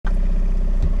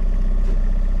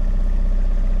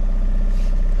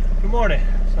morning.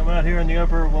 So I'm out here in the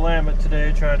upper Willamette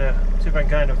today trying to see if I can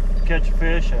kind of catch a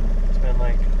fish, and it's been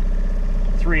like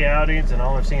 3 outings and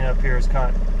all I've seen up here is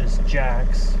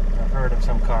jacks. I've heard of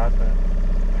some caught, but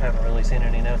haven't really seen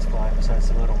any nets fly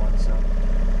besides the little ones, so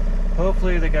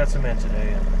hopefully they got some in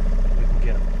today and we can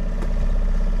get them.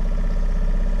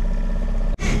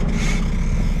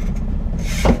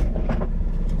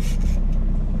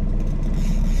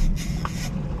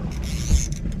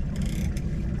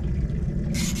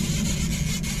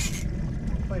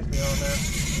 Place me on there.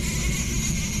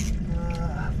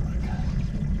 Fuck.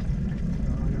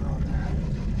 Oh, you're on there.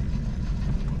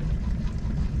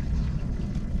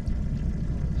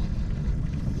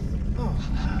 Oh.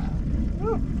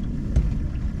 Woo.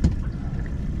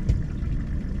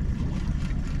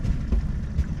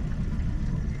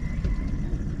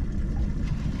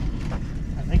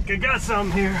 I think I got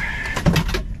some here.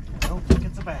 I don't think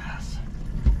it's a bass.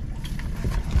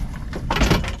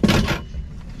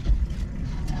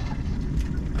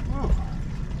 Woo.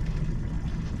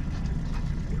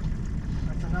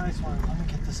 That's a nice one. Let me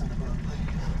get this in the boat, please.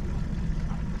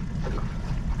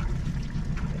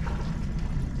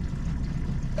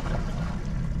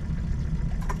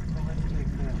 Oh, that's a big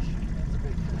fish. That's a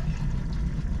big fish.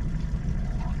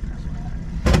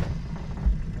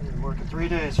 I've been working 3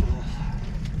 days for this.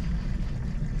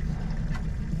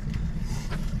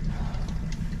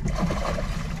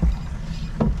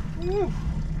 Woo.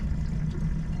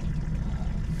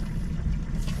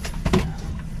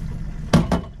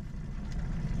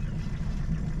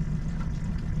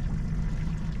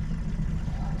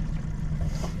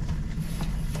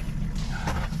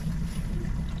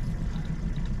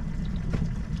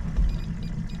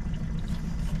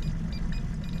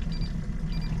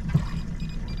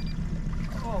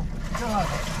 Oh my God,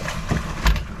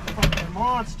 fucking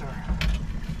monster.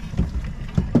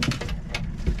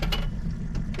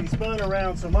 He spun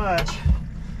around so much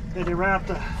that he wrapped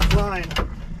a line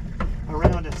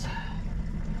around his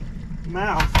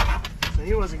mouth, so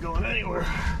he wasn't going anywhere.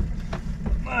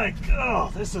 My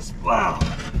God, this is, wow.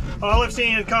 All I've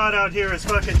seen caught out here is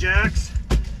fucking jacks,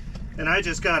 and I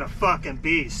just got a fucking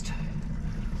beast.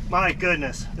 My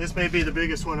goodness, this may be the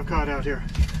biggest one I've caught out here.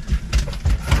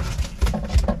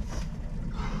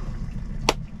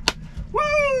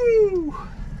 Woo!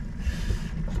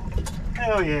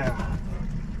 Hell yeah.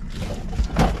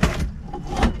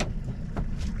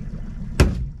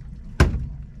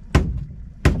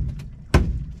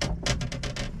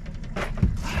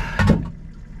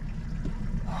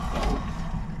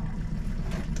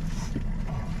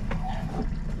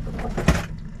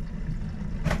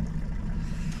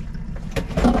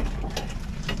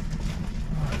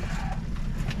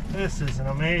 This is an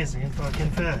amazing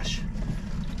fucking fish.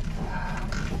 I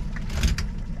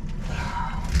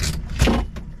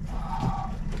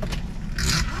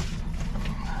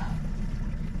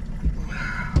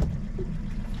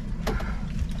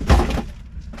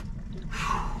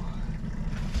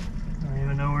don't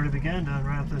even know where to begin to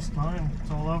unwrap this line.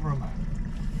 It's all over him.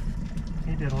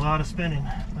 He did a lot of spinning,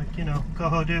 like, you know,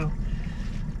 Coho do.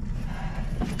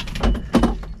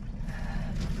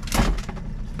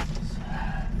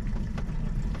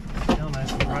 Still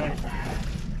nice and bright.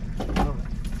 Love it.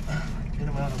 Get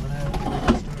him out of the net.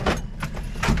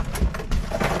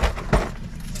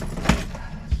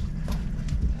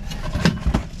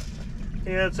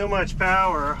 He had so much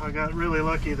power, I got really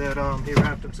lucky that he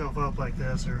wrapped himself up like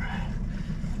this, or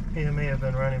he may have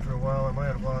been running for a while. I might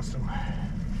have lost him.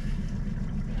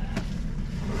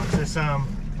 This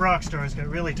rock star's got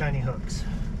really tiny hooks.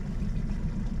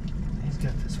 He's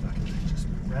got this fucking thing just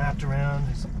wrapped around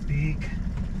his beak.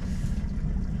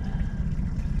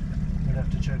 I'm gonna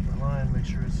have to check my line, make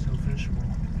sure it's still fishable. I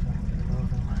don't get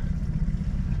above him.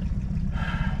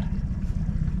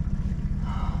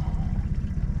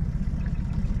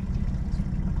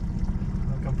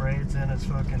 Fucking braids in his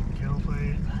fucking kill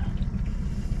plate.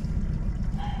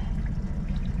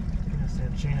 He doesn't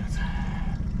stand a chance.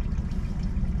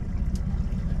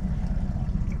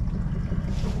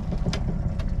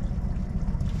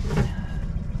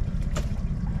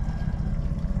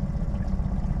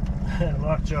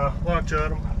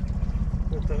 Lockjawed him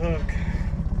with the hook.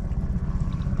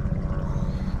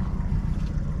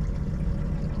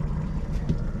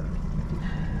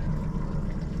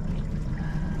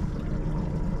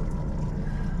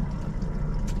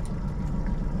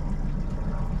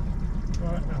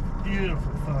 What a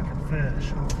beautiful fucking fish.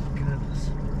 Oh my goodness.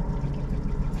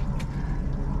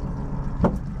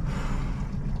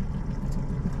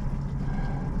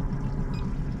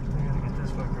 I gotta get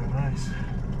this fucker nice.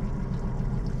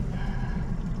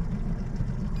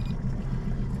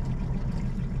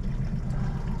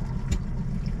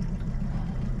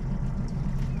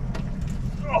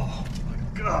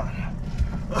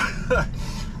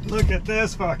 Look at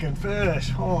this fucking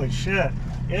fish. Holy shit.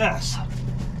 Yes.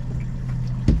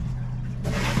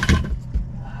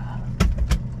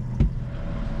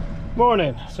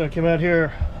 Morning. So I came out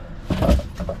here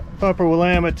upper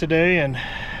Willamette today and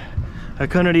I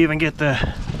couldn't even get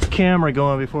the camera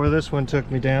going before this one took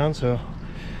me down, so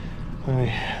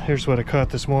here's what I caught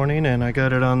this morning, and I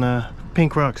got it on the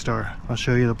pink rock star. I'll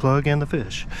show you the plug and the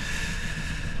fish.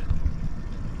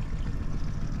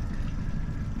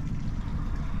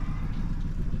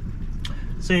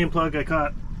 Same plug I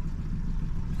caught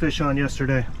fish on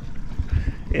yesterday.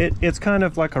 It's kind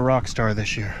of like a rock star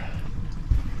this year.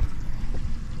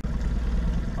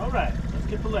 All right, let's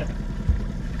get the limit.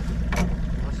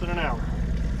 Less than an hour.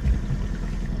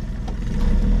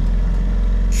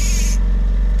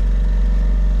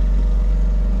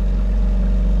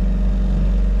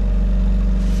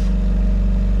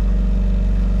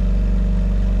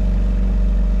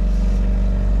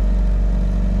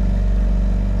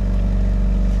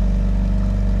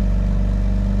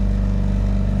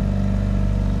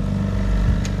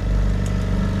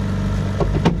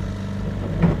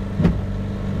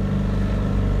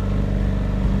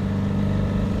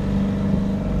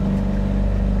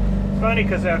 Funny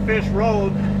because that fish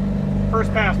rolled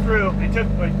first pass through.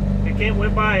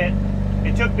 Went by it.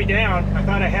 It took me down. I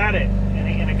thought I had it,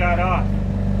 and it got off.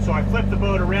 So I flipped the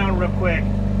boat around real quick,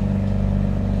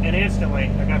 and instantly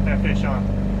I got that fish on.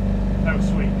 That was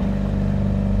sweet.